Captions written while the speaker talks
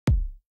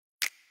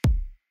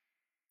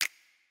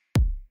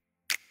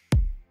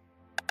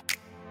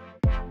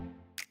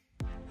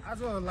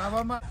आज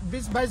लाभामा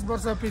 20-22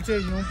 वर्ष पछि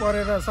हिउँ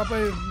परेर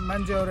सबै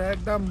मान्छेहरु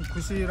एकदम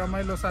खुसी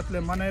रमाइलो साथले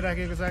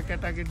मनाइराखेको छ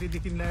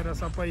केटाकेटीदेखि लिएर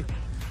सबै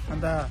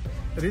अन्त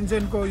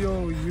रिन्जेनको यो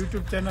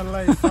युट्युब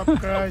च्यानललाई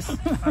सब्स्क्राइब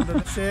अन्त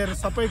शेयर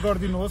सबै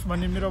गरिदिनुहोस्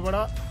भन्ने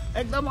मेरोबाट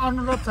एकदम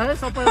अनुरोध छ है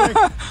सबैलाई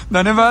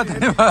धन्यवाद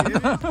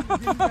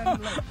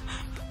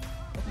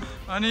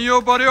अनि यो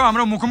पर्यो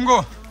हाम्रो मुखुमको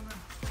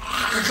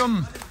एकदम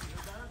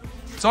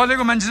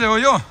चलेको मान्छे हो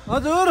यो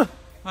हजुर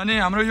अनि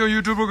हाम्रो यो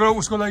युट्युबको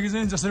उसको लागि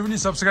चाहिँ जसरी पनि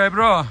सब्स्क्राइब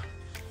र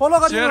फलो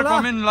गरिदिनु शेयर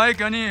कमेन्ट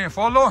लाइक अनि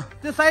फलो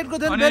त्यो साइडको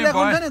त्यो बेल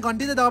आइकन छ नि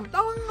घण्टी चाहिँ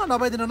टङ्ग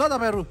दबाइदिनु ल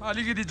तपाईहरु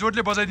अलिकति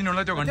जोडले बजाइदिनु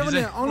होला त्यो घण्टी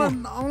चाहिँ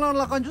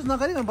औंला कन्फ्युज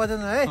नगरी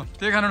बजाउनु है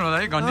त्यही कारण होला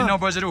है घण्टी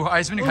नबजेर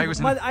आइस पनि खाएको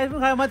छैन आइस पनि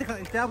खायो माथि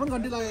त्यहाँ पनि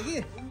घण्टी लाग्यो कि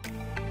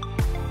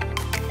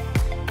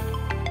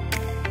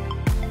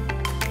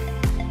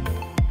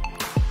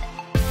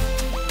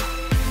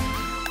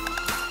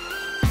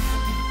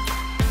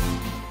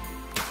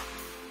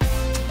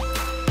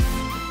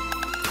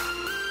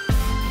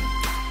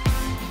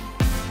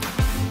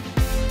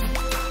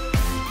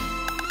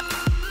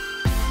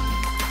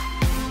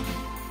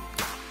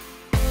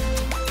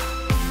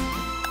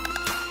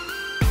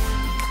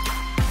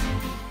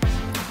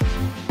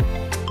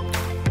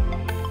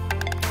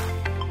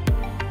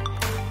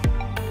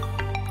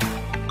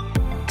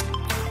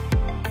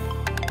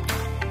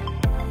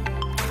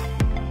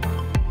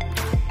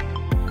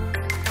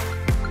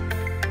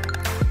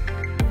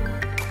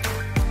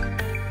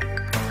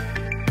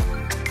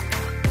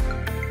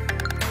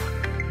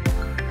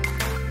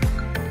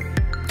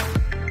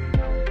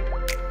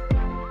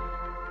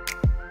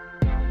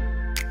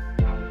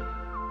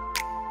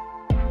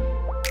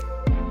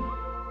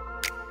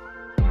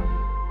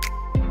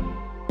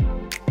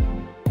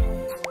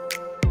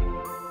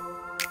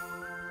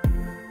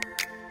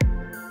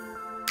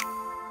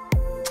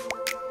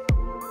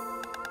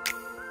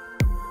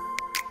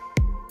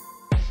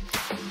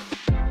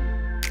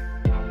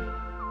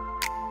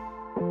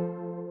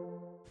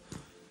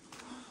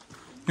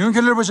हिउँ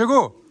खेलेर बसेको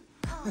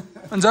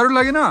अनि जाडो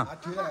लागेन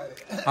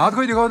हात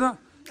खोइ देखाउ त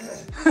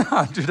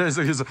हात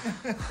ठिटाइसकेछ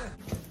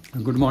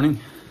good morning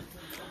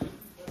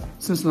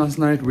since last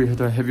night we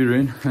had a heavy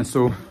rain and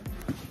so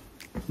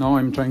now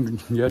I'm trying to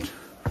get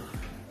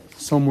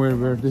somewhere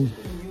where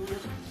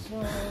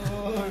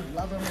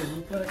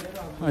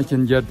I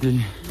can get the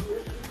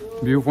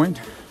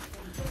viewpoint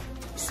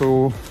so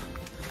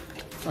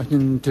I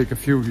can take a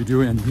few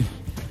video and the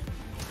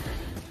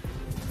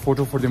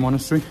photo for the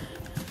monastery.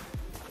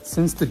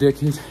 Since the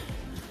decade,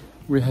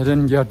 we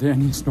hadn't got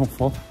any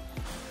snowfall.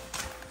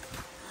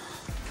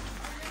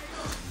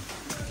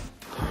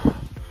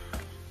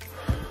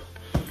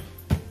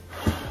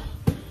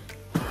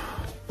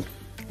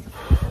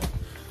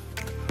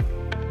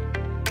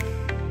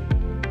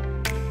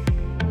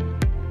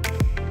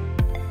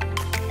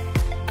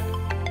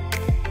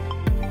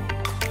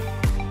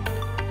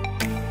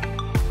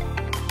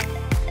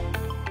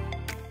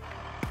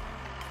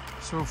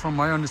 So from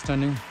my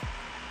understanding,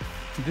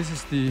 this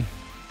is the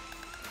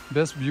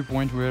best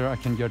viewpoint where I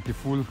can get the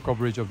full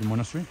coverage of the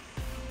monastery.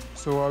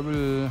 So I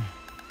will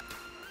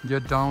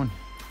get down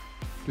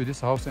to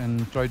this house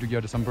and try to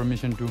get some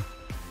permission to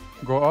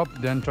go up,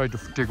 then try to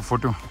take a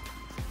photo.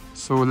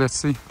 So let's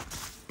see.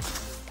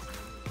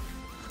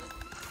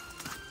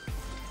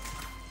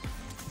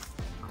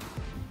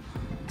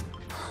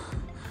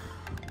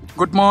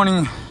 Good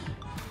morning.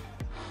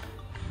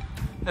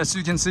 As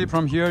you can see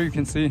from here, you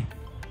can see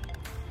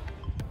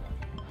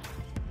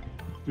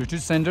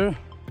retreat center,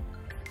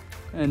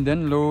 and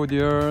then low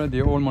there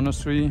the old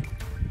monastery,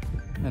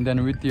 and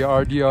then with the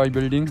RDI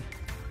building,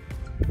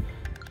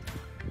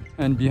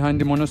 and behind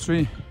the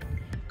monastery,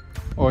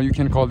 or you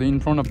can call the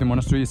in front of the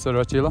monastery, is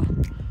Rachela,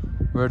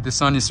 where the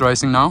sun is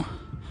rising now,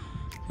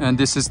 and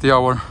this is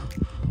our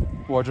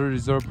water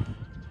reserve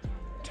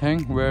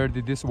tank where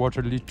this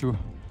water lead to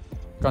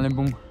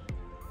Kalimpong.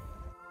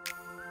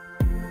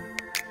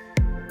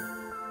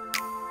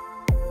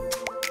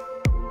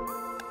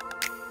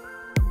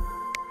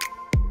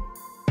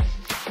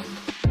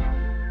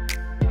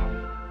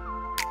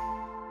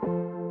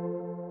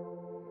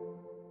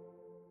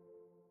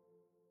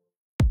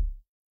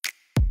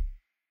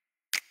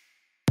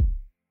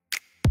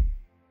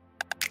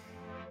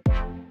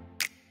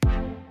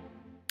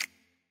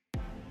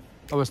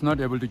 I was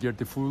not able to get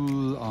the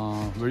full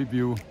very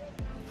view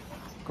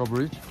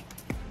coverage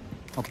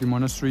of the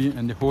monastery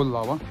and the whole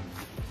lava.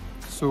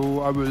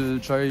 So I will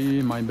try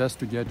my best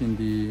to get in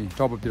the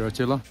top of the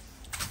Rachela.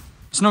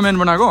 Snowman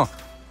banako.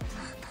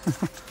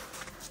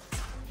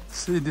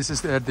 See, this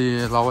is at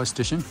the lava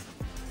station.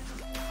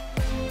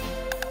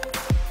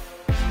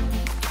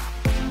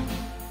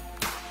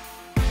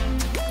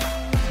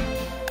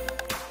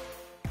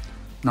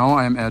 Now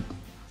I am at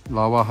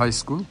Lava High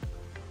School.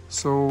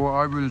 So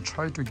I will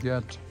try to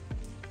get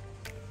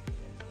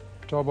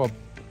top up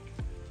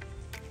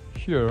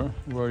here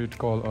where it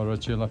called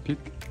Rachela Peak.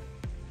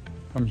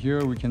 From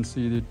here we can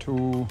see the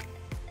two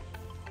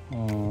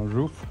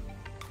roof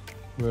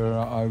where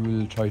I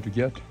will try to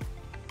get.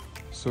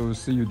 So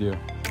see you there.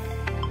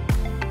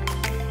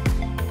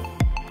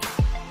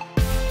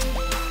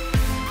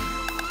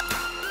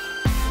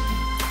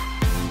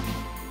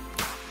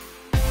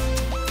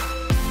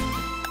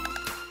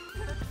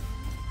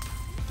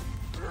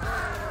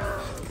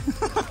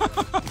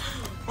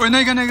 Oi,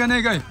 nahi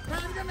gai.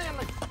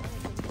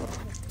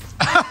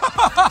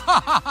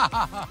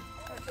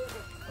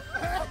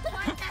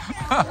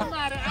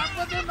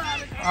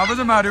 Apa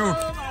je mario?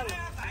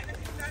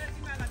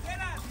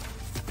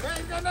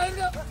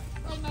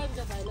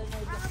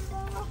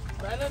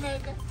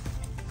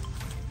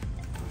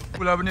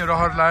 Pula pani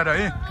rahar laer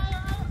hai.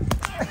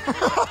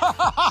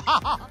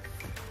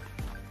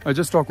 I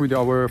just talked with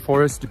our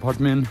forest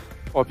department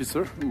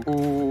officer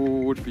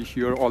who would be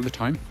here all the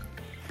time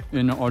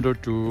in order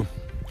to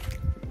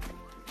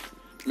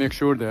make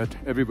sure that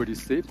everybody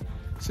is safe.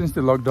 Since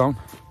the lockdown,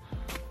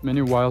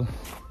 many wild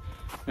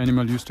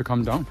animals used to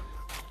come down.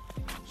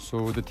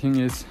 So the thing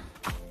is,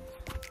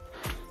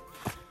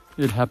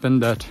 it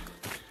happened that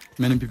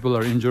many people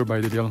are injured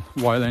by the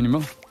wild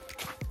animal.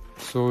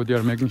 So they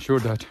are making sure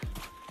that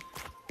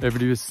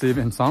everybody is safe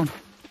and sound.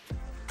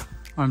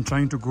 I'm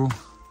trying to go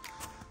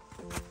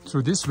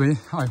through this way.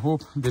 I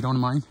hope they don't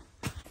mind.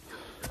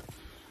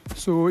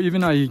 So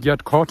even I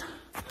get caught,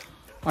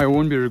 I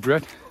won't be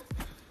regret.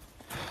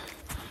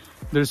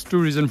 There's two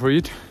reasons for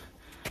it.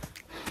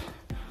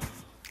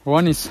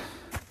 One is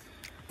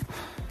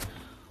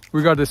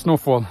we got the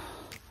snowfall.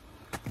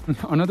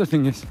 Another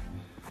thing is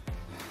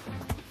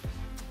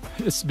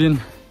it's been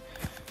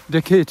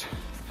decade.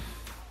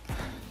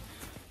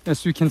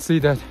 As you can see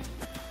that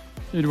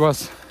it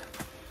was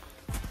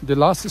the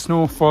last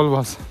snowfall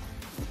was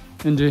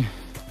in the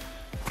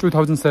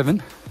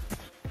 2007.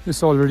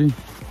 It's already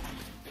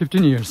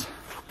 15 years.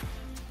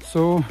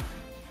 So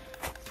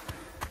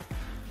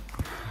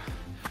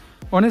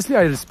honestly,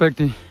 I respect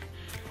the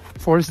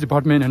forest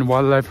department and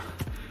wildlife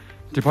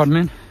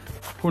department.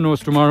 Who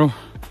knows, tomorrow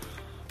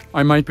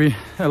I might be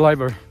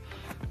alive or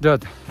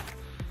dead.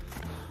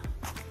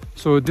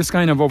 So this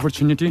kind of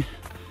opportunity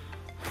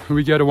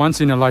we get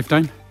once in a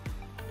lifetime.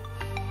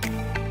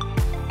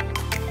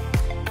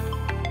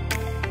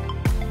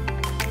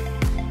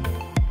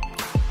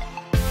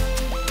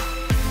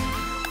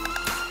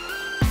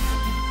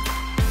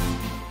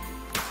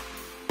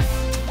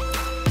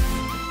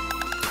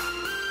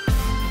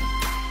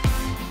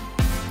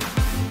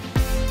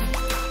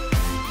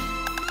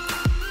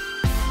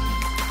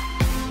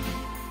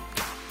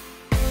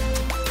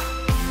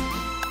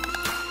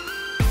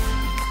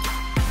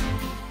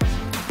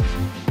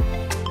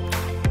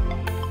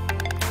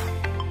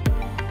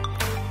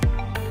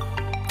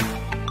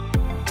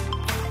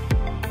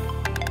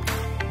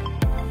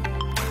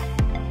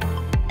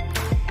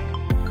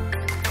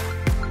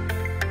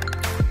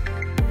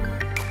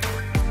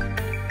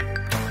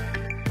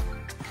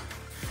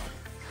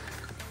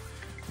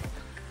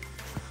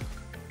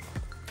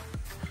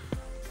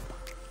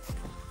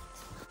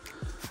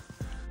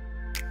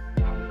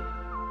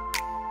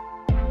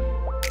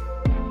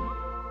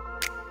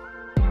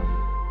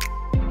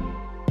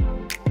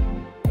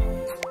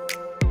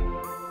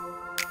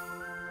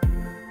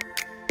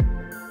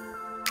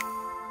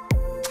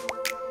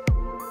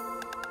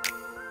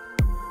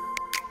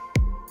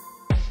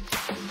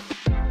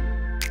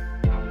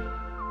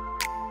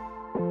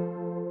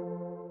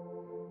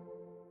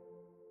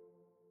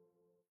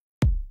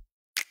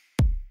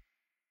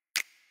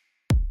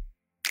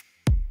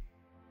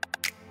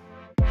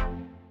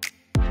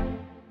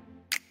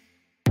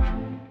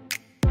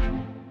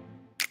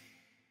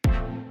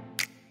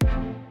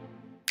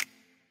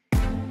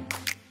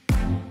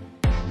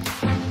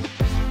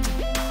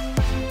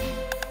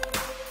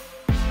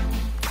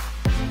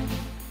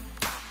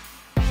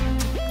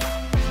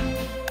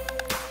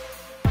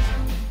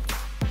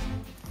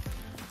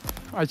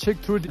 I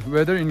checked through the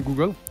weather in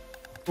Google.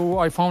 So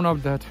I found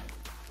out that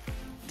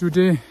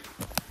today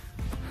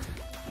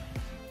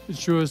it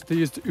shows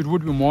it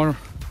would be more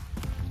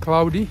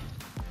cloudy.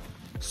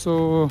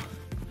 So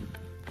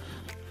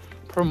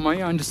from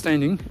my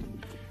understanding,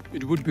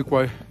 it would be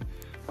quite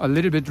a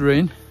little bit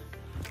rain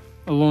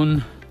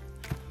along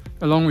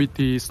with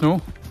the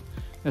snow.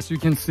 As you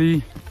can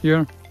see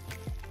here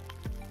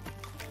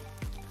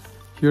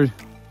we're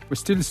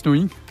still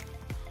snowing.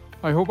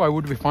 I hope I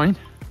would be fine.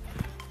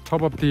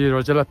 Top of the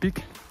Rajala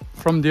Peak.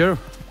 From there,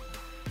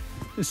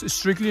 it's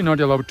strictly not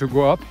allowed to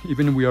go up,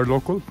 even we are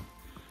local,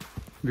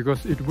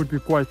 because it would be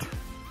quite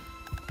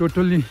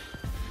totally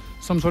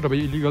some sort of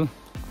illegal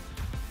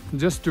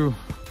just to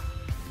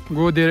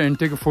go there and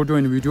take a photo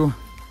and video.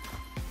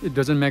 It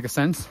doesn't make a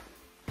sense.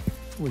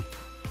 Wait.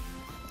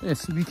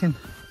 Yes, we can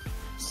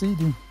see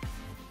the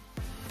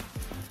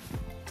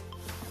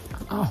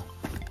oh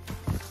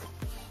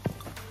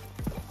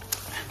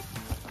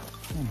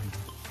my God.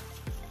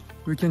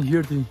 We can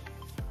hear the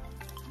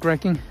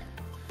cracking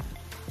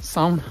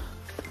sound.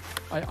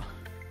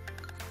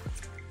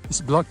 It's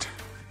blocked.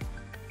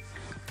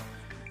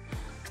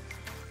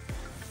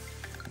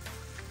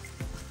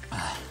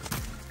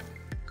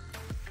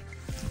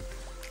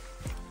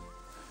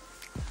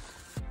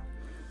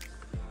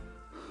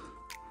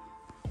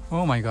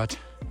 Oh my God.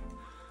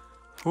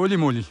 Holy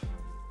moly.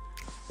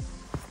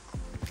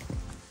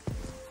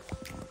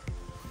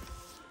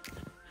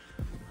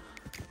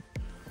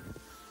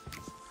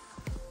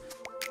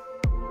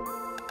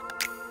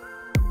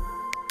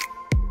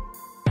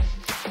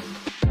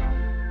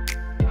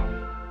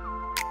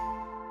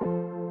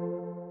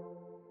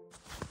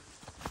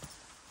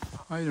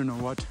 I don't know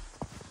what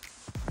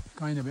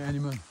kind of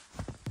animal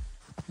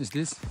is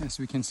this, as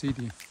we can see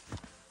the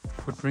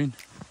footprint.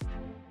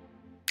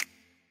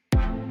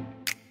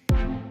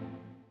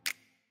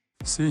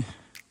 See,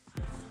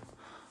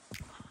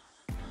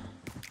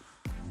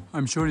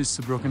 I'm sure it's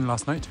broken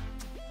last night.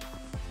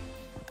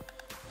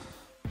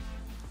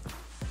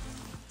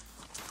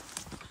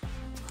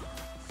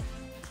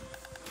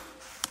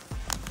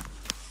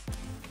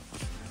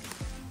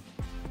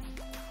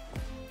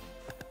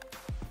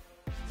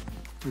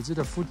 Is it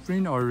a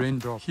footprint or a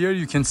raindrop? Here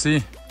you can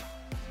see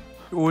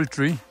the old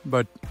tree,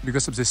 but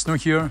because of the snow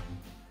here,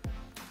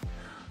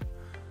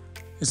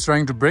 it's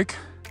trying to break.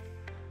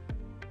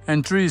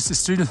 And tree is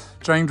still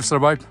trying to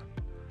survive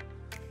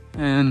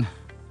and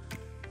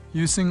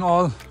using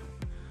all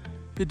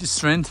its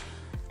strength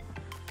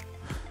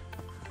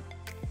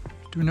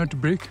to not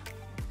break.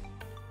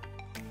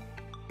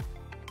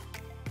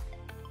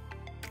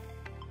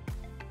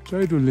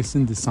 Try to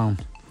listen to the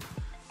sound.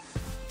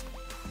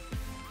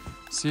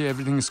 See,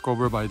 everything is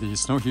covered by the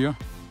snow here.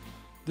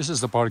 This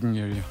is the parking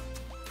area.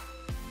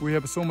 We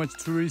have so much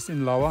tourists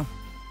in Lawa.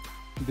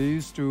 They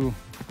used to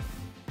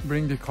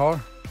bring the car,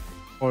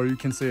 or you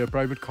can say a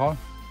private car,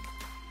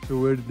 so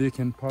where they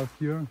can park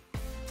here.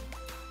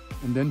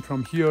 And then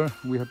from here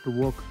we have to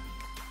walk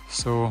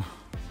so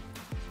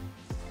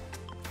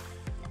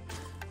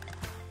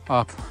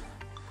up.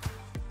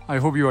 I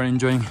hope you are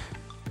enjoying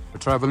the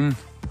traveling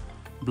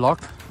vlog.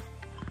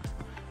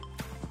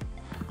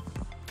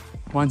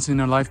 Once in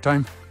a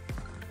lifetime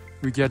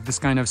we get this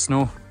kind of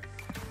snow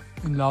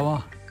in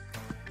Lawa.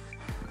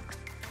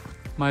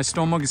 My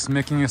stomach is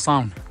making a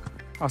sound,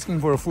 asking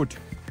for a food.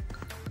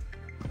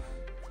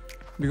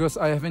 Because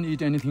I haven't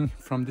eaten anything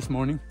from this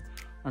morning,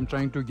 I'm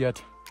trying to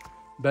get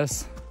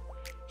best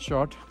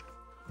shot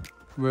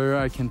where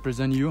I can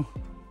present you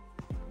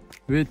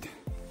with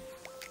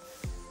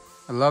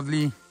a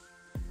lovely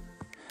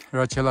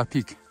Rachela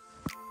Peak.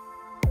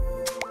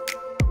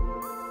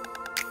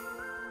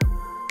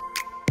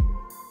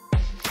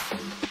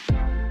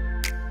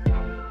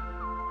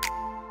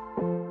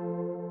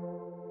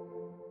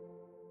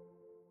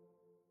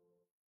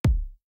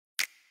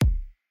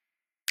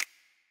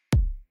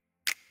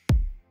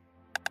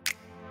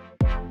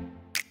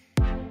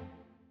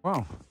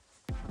 Wow.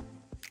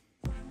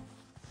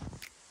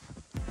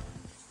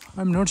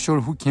 I'm not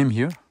sure who came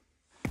here.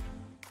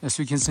 As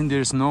you can see, there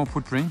is no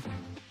footprint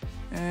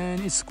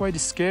and it's quite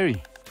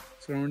scary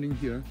surrounding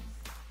here.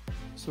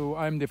 So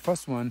I'm the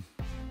first one,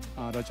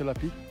 Rachela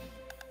Peak.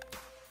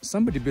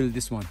 Somebody built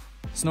this one,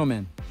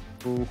 snowman.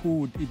 So who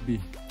would it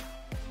be?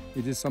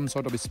 It is some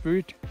sort of a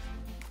spirit?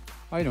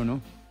 I don't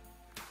know.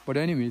 But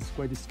anyway, it's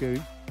quite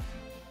scary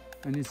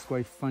and it's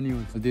quite funny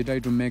also. They try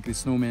to make the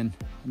snowman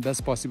the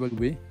best possible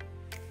way.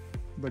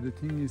 But the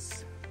thing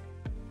is,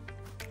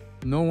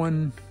 no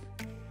one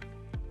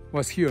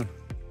was here.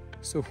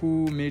 So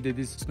who made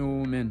this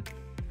snowman?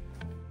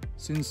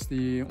 Since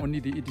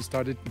it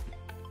started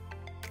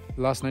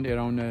last night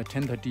around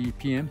 10:30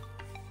 p.m.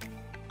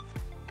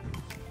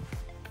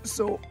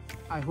 So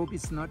I hope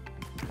it's not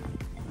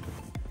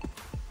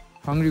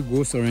hungry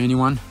ghosts or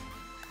anyone.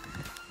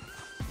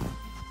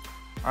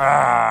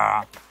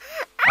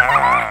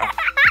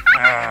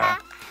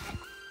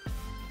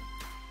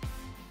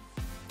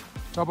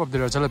 Top of the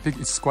Rachela Peak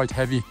is quite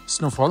heavy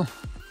snowfall.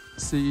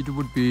 See, it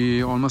would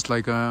be almost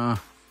like a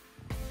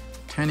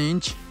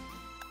 10-inch.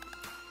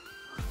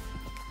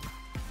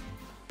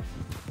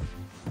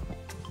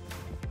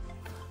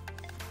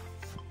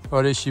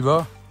 Hare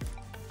Shiva.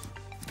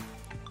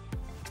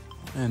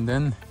 And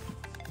then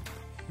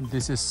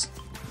this is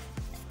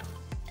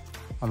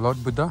a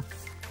Lord Buddha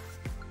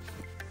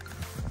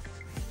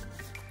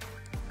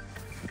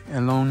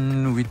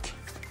along with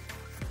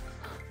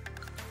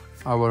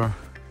our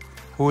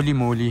Holy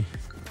moly,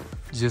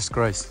 Jesus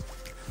Christ.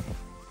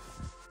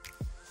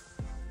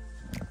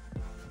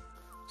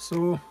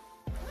 So,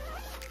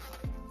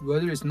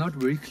 weather is not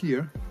very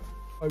clear.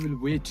 I will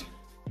wait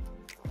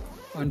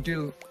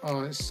until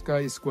sky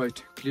is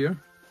quite clear.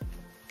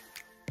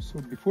 So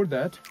before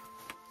that,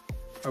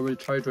 I will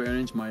try to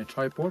arrange my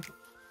tripod.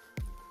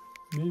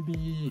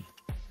 Maybe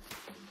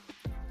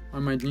I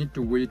might need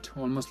to wait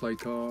almost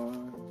like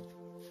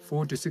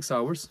 4 to 6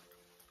 hours.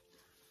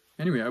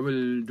 Anyway, I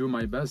will do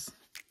my best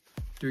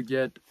to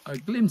get a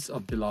glimpse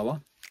of the lava,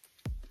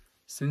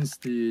 since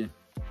the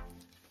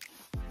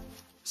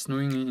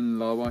snowing in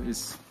lava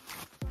is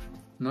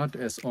not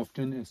as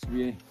often as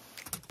we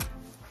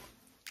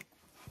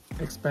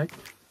expect.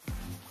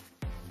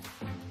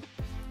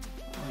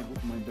 I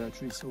hope my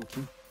battery is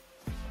okay.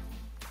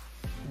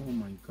 Oh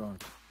my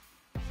god,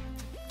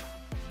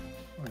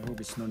 I hope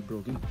it's not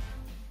broken.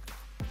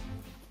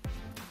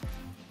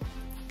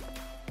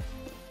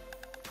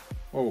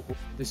 Oh,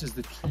 this is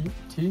the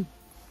tea,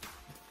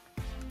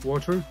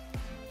 water,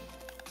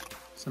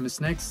 some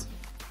snacks,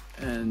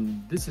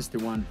 and this is the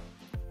one.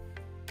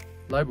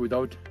 Life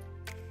without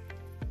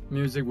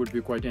music would be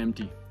quite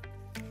empty.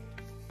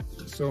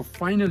 So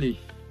finally,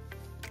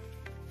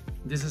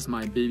 this is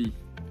my baby.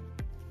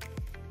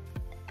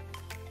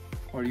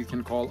 or you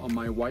can call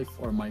my wife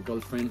or my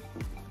girlfriend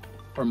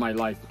or my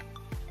life.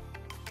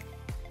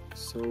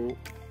 So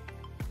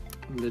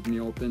let me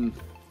open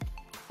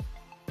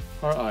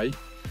her eye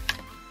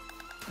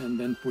and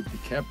then put the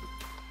cap,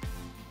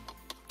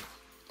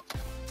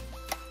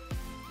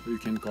 or you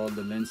can call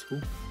the lens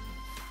hoop.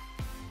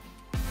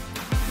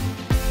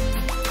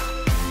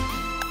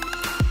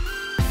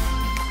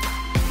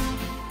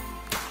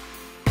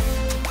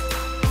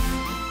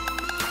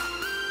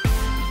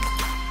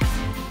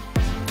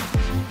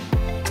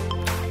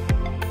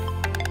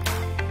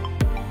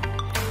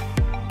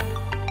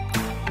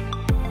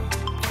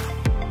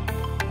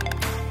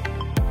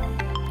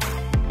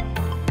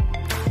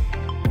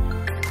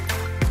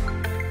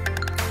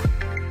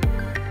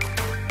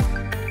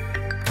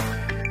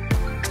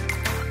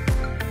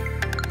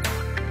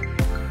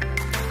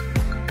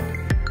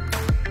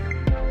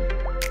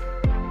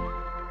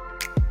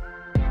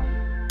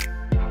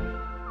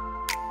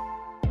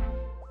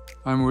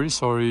 I'm very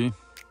sorry.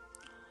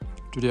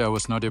 Today I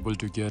was not able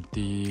to get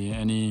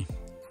any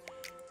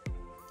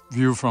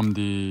view from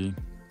the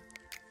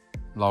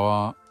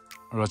Lava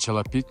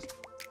Rachala Peak.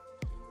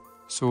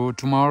 So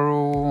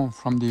tomorrow,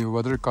 from the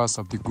weathercast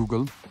of the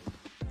Google,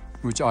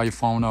 which I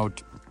found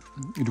out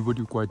it would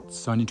be quite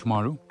sunny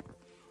tomorrow.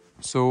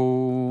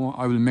 So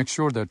I will make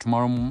sure that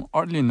tomorrow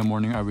early in the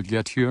morning I will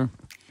get here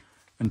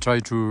and try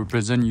to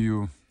present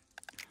you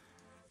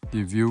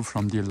the view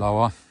from the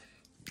Lava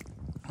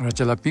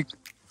Rachala Peak.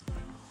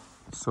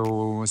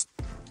 So it's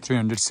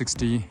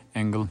 360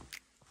 angle.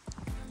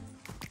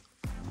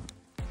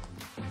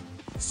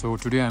 So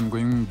today I'm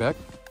going back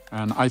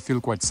and I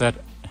feel quite sad.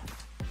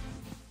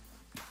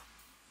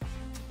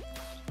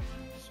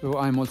 So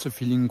I'm also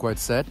feeling quite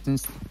sad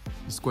since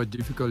it's quite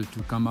difficult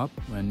to come up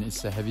when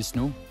it's a heavy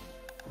snow.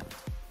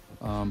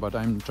 But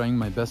I'm trying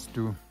my best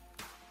to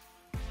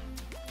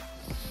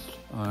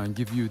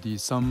give you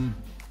some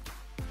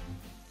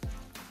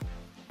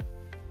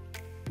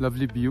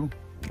lovely view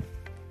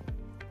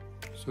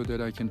so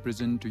that I can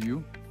present to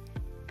you.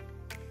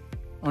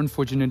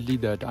 Unfortunately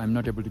that I'm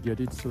not able to get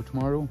it. So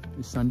tomorrow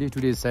is Sunday,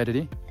 today is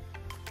Saturday.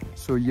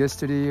 So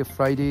yesterday,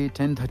 Friday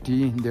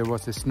 10:30, there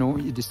was a snow.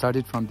 It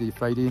started from the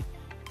Friday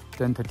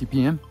 10:30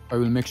 p.m. I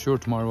will make sure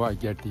tomorrow I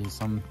get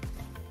some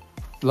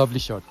lovely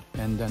shot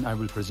and then I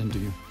will present to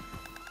you.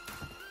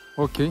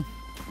 Okay,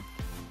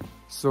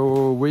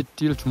 so wait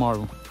till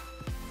tomorrow.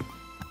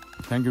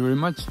 Thank you very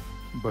much,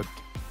 but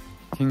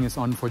thing is,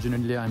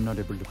 unfortunately I'm not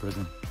able to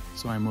present,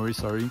 so I'm very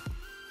sorry.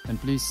 And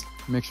please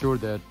make sure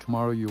that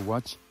tomorrow you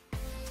watch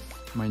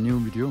my new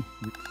video.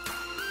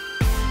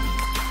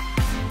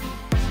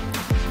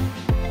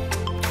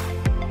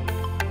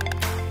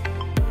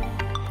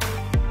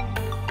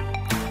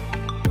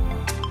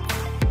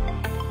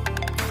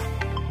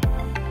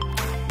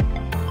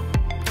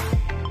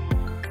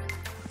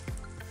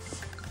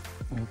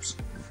 Oops.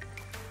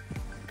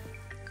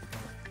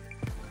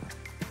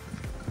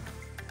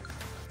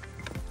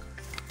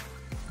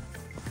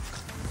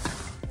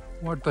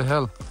 What the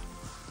hell?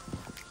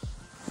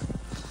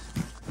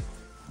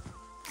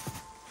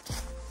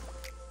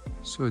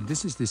 So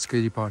this is the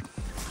scary part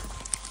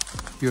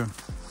here.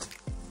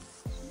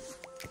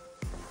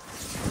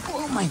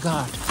 Oh my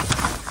god.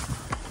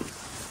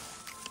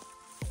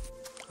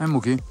 I'm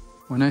okay.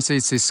 When I say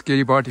it's a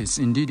scary part, it's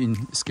indeed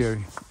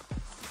scary.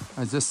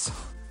 I just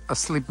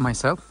asleep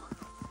myself,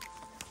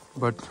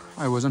 but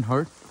I wasn't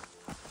hurt,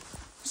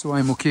 so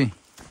I'm okay.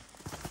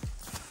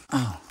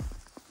 Ow.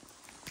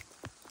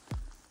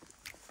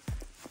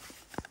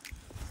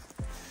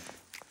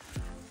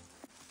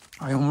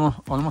 I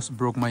almost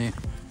broke my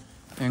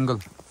ankle.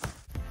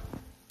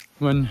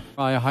 When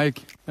I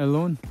hike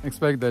alone,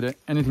 expect that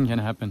anything can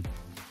happen.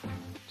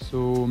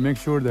 So make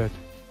sure that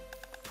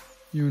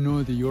you know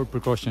your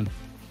precaution.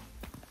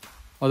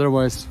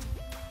 Otherwise,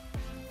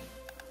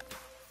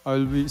 I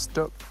will be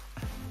stuck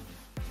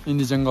in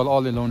the jungle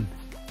all alone,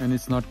 and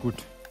it's not good.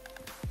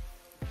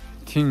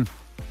 Thing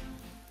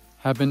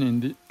happen in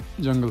the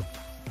jungle.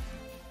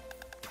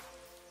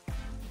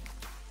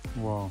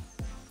 Wow.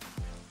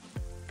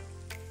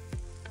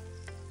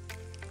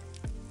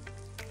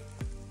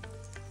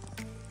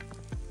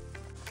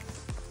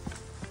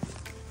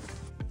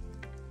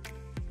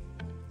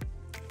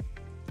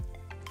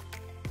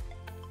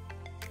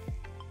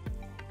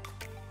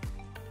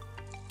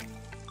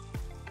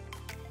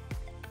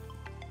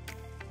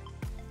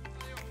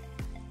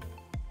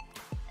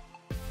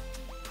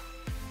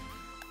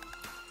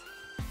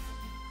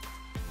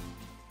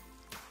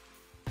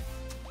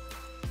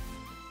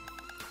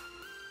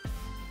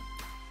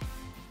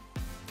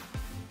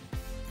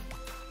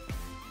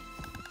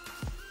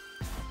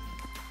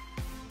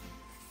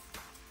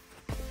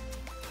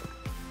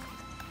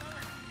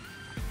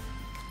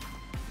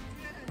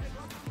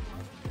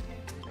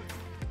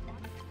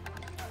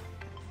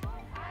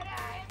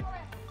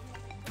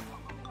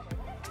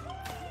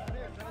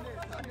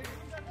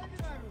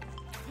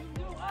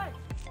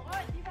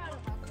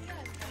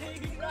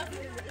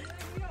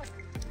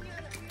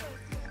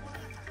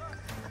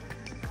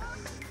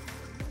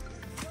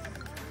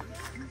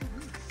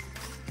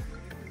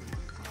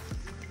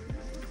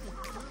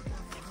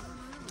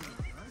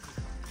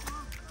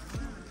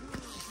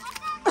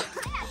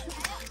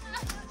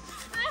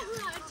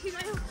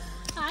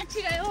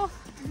 छिरायो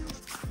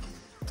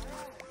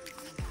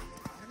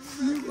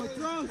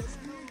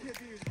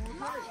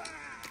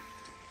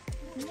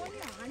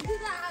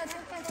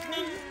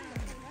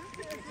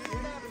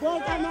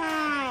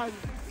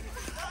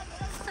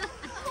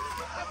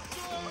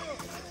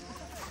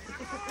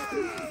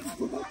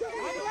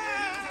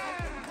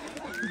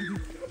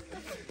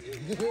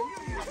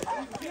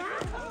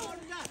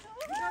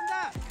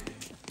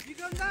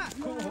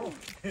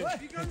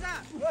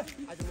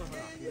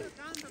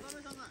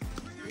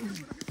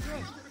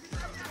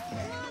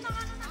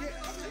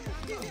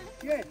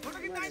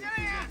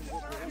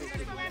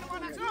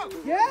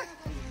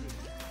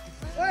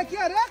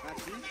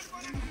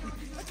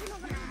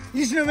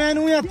स्नोम्यान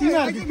उ यहाँ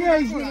तिमीहरु के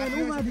स्नोम्यान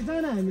उ माथि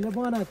छैन हामीले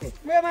बनाएको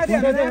माथि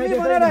हामी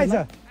बनाइरहेछ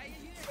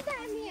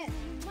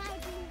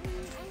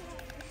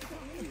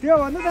त्यो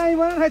भन्दा दामी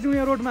बनाइरहेछ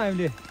यहाँ रोडमा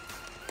हामीले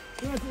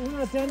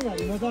उहाँ सानो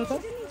गाडी मजा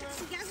आउँछ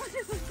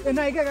ए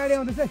नाइका गाडी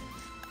आउँदैछ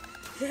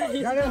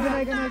गाडी आउँछ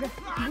नाइका नाइका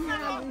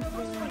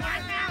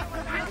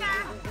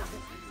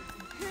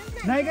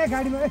नाइका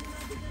गाडीमा ए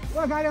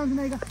ओ गाडी आउँछ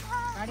नाइका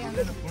गाडी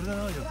आउँदैन फुट्दैन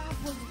हो यो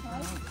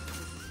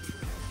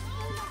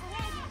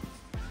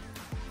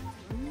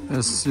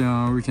As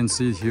we can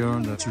see here,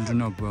 the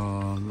children of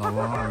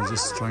Lava are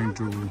just trying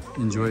to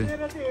enjoy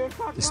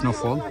the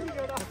snowfall.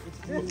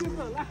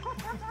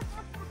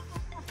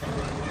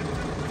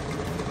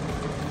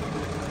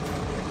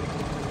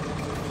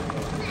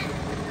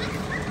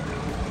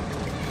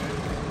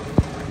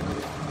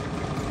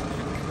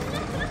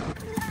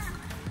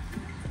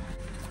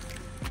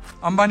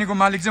 अम्बानीको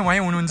मालिक चाहिँ वहीँ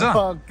हुनुहुन्छ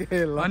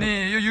अनि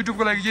यो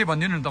युट्युबको लागि के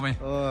भनिदिनु नि तपाईँ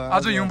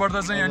आज हिउँ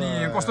पर्दा चाहिँ अनि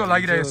कस्तो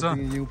लागिरहेको छ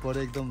हिउँ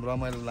परे एकदम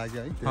रमाइलो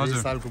लाग्यो है हजुर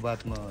सालको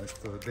बादमा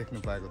यस्तो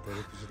देख्नु पाएको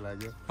धेरै खुसी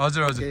लाग्यो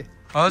हजुर हजुर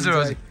हजुर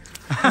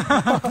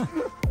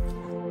हजुर